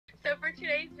So for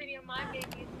today's video, my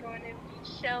baby is going to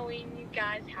be showing you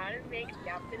guys how to make the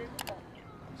outfit in the thumbnail.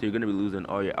 So you're going to be losing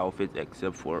all your outfits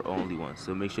except for only one.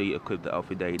 So make sure you equip the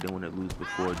outfit that you don't want to lose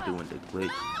before doing the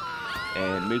glitch.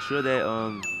 And make sure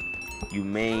that you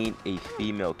main a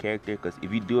female character, because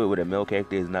if you do it with a male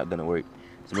character, it's not going to work.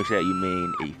 So make sure that you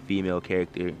main a female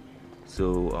character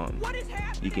so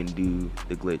you can do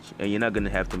the glitch. And you're not going to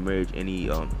have to merge any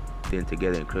thing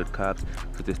together and create cops.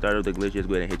 So to start off the glitch, just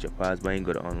go ahead and hit your pause button,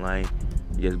 go to online,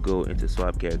 just go into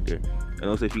swap character. And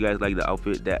also, if you guys like the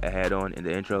outfit that I had on in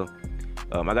the intro,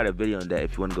 I got a video on that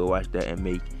if you want to go watch that and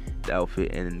make the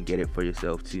outfit and get it for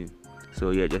yourself too. So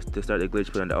yeah, just to start the glitch,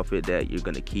 put on the outfit that you're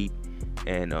gonna keep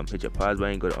and hit your pause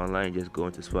button, go to online, and just go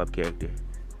into swap character.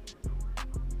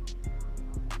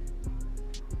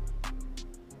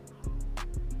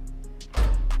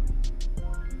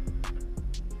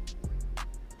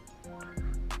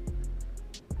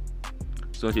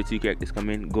 So once your two characters come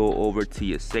in, go over to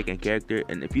your second character,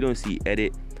 and if you don't see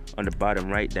edit on the bottom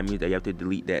right, that means that you have to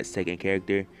delete that second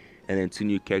character, and then two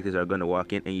new characters are going to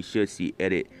walk in, and you should see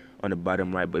edit on the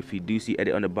bottom right. But if you do see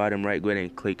edit on the bottom right, go ahead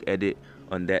and click edit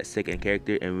on that second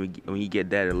character, and when you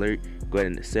get that alert, go ahead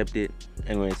and accept it.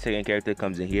 And when the second character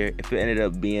comes in here, if it ended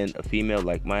up being a female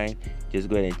like mine, just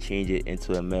go ahead and change it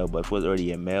into a male. But if it was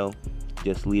already a male,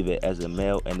 just leave it as a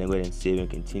male, and then go ahead and save and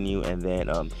continue, and then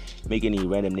make any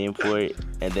random name for it,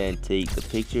 and then take the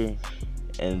picture,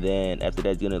 and then after that,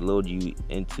 it's gonna load you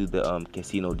into the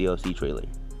casino DLC trailer.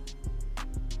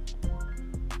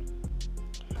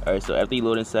 Alright, so after you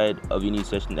load inside of your new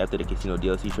session after the casino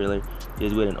DLC trailer,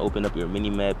 just go ahead and open up your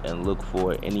mini map and look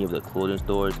for any of the clothing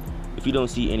stores. If you don't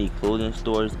see any clothing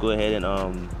stores, go ahead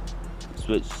and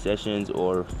switch sessions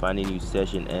or find a new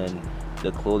session, and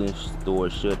the clothing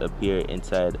store should appear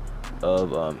inside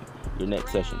of your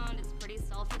next session.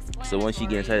 So once you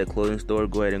get inside the clothing store,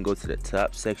 go ahead and go to the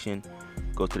top section,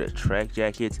 go to the track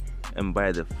jackets, and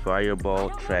buy the Fireball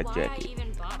track jacket.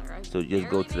 So just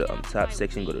go to the top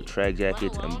section, go to track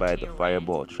jackets, and buy the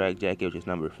Fireball track jacket, which is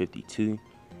number 52.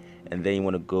 And then you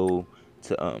want to go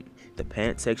to the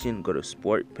pants section, go to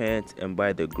sport pants, and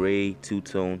buy the gray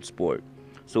two-tone sport.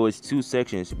 So it's two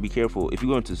sections. Be careful, if you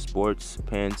go into sports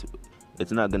pants,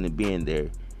 it's not going to be in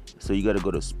there. So you got to go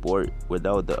to sport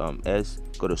without the S,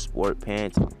 go to sport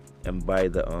pants, and buy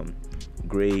the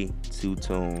gray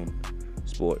two-tone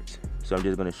sport. So I'm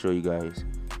just going to show you guys.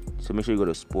 So make sure you go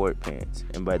to sport pants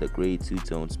and buy the gray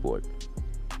two-tone sport.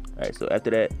 Alright, so after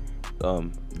that,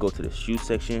 go to the shoe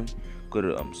section, go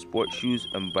to sport shoes,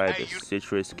 and buy the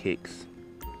citrus kicks.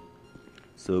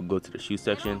 So go to the shoe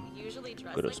section,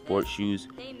 go to sport shoes,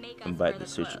 and buy the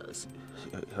citrus.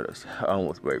 Hold on, I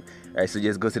almost burped. Alright, so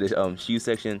just go to the shoe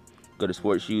section, go to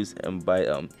sport shoes, and buy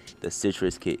the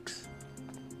citrus kicks.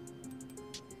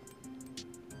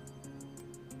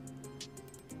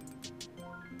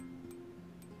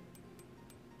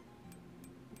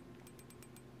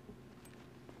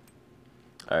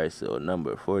 Alright, so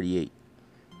number 48.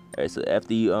 Alright, so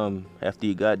after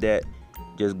you got that,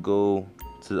 just go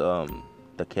to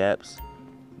the caps,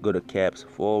 go to caps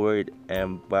forward,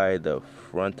 and buy the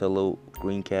frontal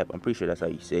green cap. I'm pretty sure that's how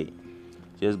you say it.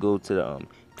 Just go to the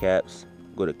caps,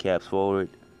 go to caps forward,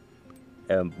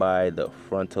 and buy the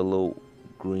frontal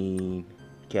green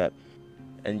cap.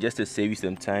 And just to save you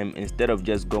some time, instead of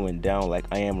just going down like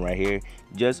I am right here,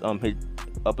 just hit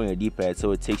up on your D-pad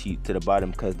so it takes you to the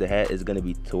bottom, because the hat is gonna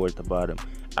be towards the bottom.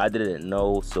 I didn't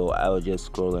know, so I was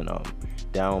just scrolling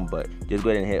down, but just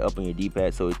go ahead and hit up on your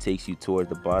D-pad so it takes you towards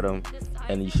the bottom,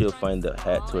 and you should find the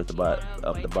hat towards the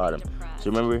bottom. So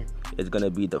remember, it's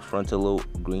gonna be the frontal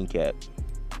green cap.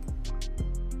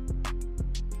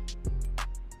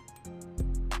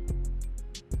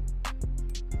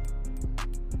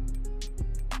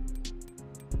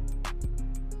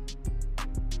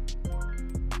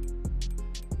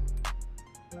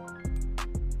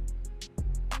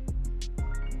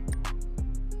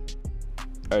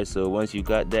 Alright, so once you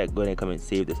got that, go ahead and come and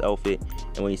save this outfit.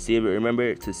 And when you save it,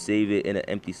 remember to save it in an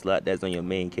empty slot that's on your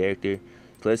main character.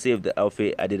 So let's say if the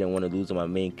outfit I didn't want to lose on my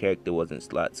main character was in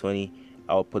slot 20,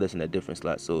 I'll put this in a different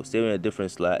slot. So save it in a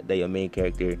different slot that your main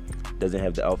character doesn't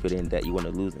have the outfit in that you want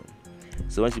to lose in.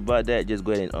 So once you bought that, just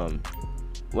go ahead and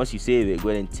once you save it, go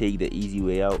ahead and take the easy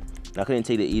way out. Now, I couldn't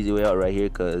take the easy way out right here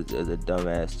because there's a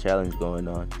dumbass challenge going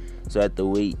on. So I have to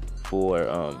wait for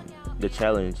the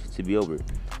challenge to be over.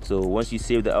 So once you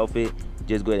save the outfit,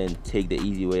 just go ahead and take the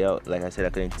easy way out. Like I said, I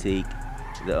couldn't take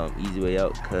the easy way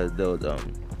out because there was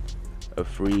a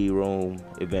free roam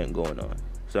event going on.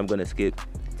 So I'm gonna skip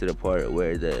to the part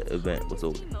where the event was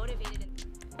over.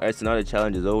 Alright, so now the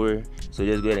challenge is over. So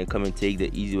just go ahead and come and take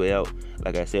the easy way out,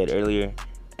 like I said earlier.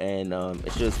 and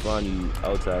it should spawn you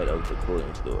outside of the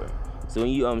clothing store. So when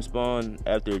you spawn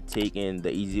after taking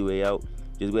the easy way out,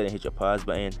 just go ahead and hit your pause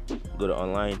button, go to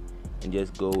online, and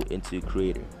just go into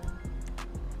creator.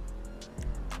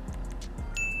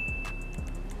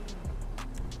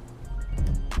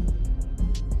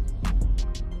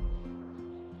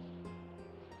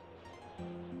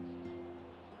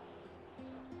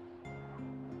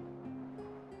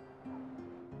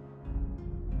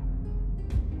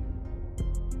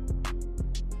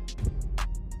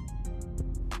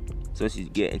 So once you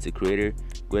get into creator,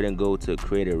 go ahead and go to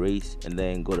create a race and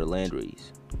then go to land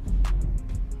race.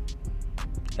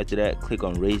 After that, click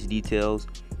on race details.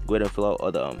 Go ahead and fill out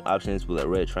all the options with the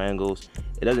red triangles.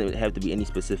 It doesn't have to be any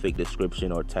specific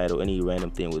description or title, any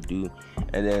random thing will do.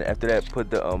 And then after that,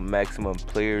 put the maximum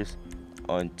players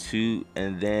on 2,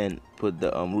 and then put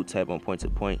the route type on point to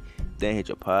point. Then hit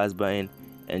your pause button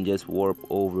and just warp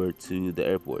over to the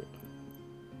airport.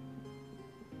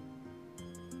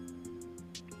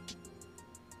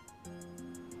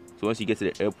 So once you get to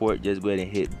the airport, just go ahead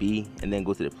and hit B and then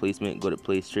go to the placement, go to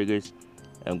place triggers,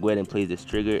 and go ahead and place this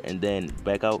trigger and then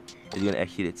back out. It's gonna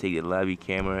ask you to take the lobby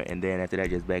camera, and then after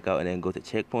that just back out and then go to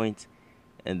checkpoints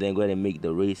and then go ahead and make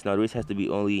the race. Now the race has to be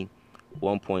only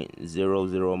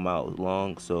 1.00 miles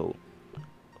long, so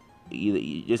either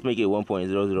you just make it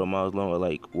 1.00 miles long or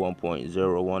like 1.01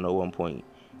 or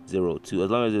 1.02.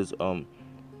 As long as it's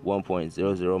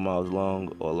 1.00 miles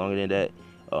long or longer than that,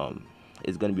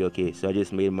 it's gonna be okay. So I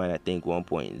just made mine, I think,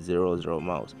 1.00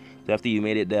 miles. So after you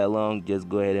made it that long, just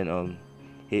go ahead and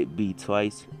hit B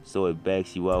twice so it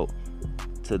backs you out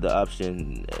to the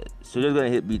option. So just gonna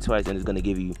hit B twice and it's gonna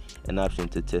give you an option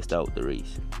to test out the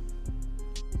race.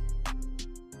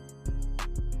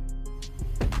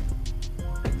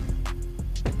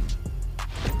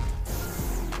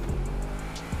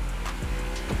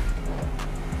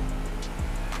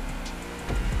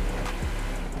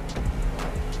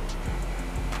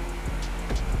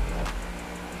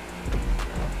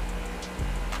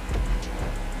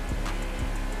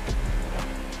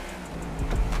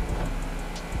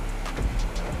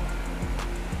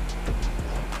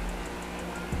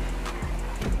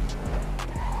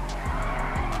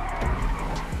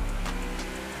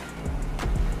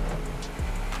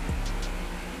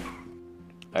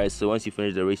 Alright, so once you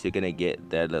finish the race, you're gonna get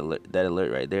that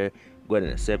alert right there. Go ahead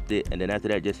and accept it, and then after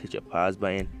that, just hit your pause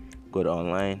button, go to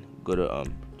online, go to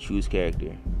choose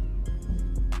character.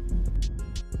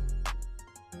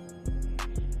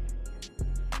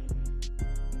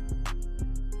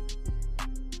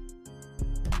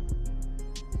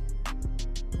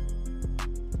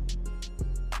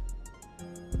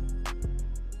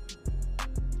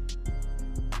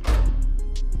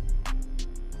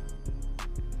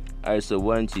 Alright, so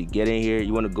once you get in here,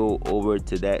 you want to go over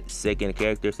to that second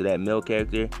character, so that male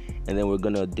character, and then we're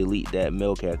gonna delete that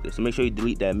male character. So make sure you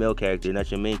delete that male character,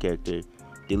 not your main character.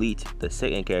 Delete the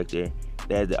second character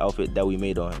that has the outfit that we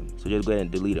made on him. So just go ahead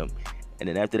and delete them. And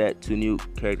then after that, 2 new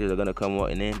characters are gonna come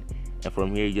walking in, and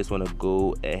from here you just want to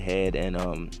go ahead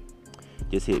and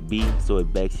just hit B so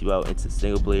it backs you out into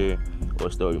single player or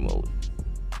story mode.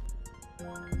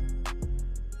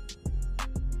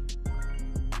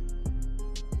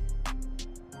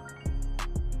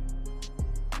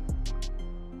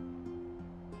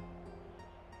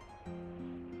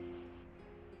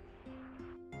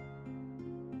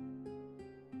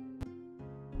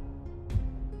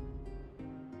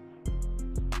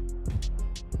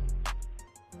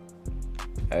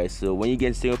 Alright, so when you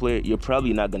get single player, you're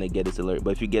probably not gonna get this alert, but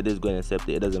if you get this, go ahead and accept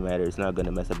it. It doesn't matter, it's not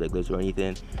gonna mess up the glitch or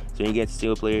anything. So when you get to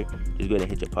single player, just go ahead and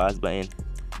hit your pause button,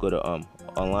 go to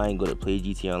online, go to play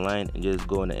GT online, and just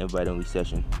go in the invite only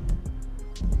session.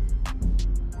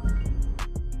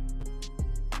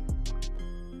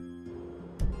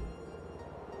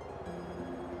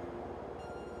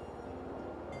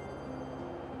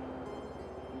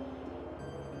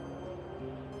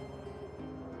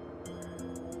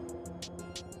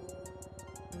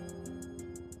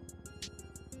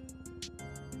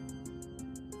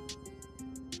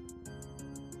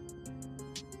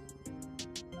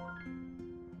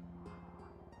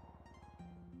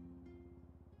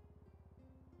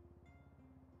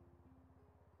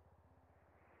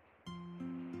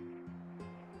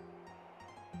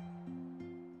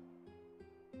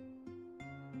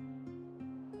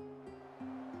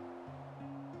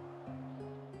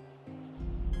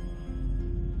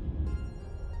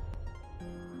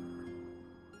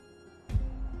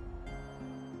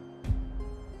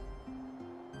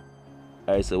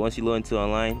 Alright, so once you load into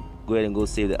online, go ahead and go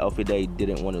save the outfit that you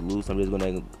didn't want to lose. I'm just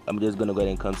gonna go ahead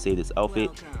and come save this outfit.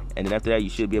 And then after that, you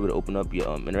should be able to open up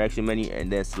your interaction menu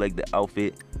and then select the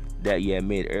outfit that you had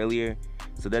made earlier.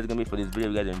 So that's gonna be for this video.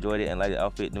 If you guys enjoyed it and like the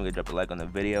outfit, don't forget to drop a like on the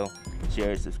video,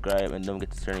 share it, subscribe, and don't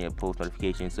forget to turn on your post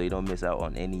notifications so you don't miss out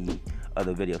on any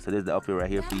other videos. So this is the outfit right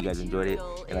here for you guys enjoyed it.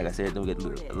 And like I said, don't forget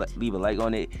to leave a like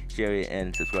on it, share it,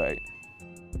 and subscribe.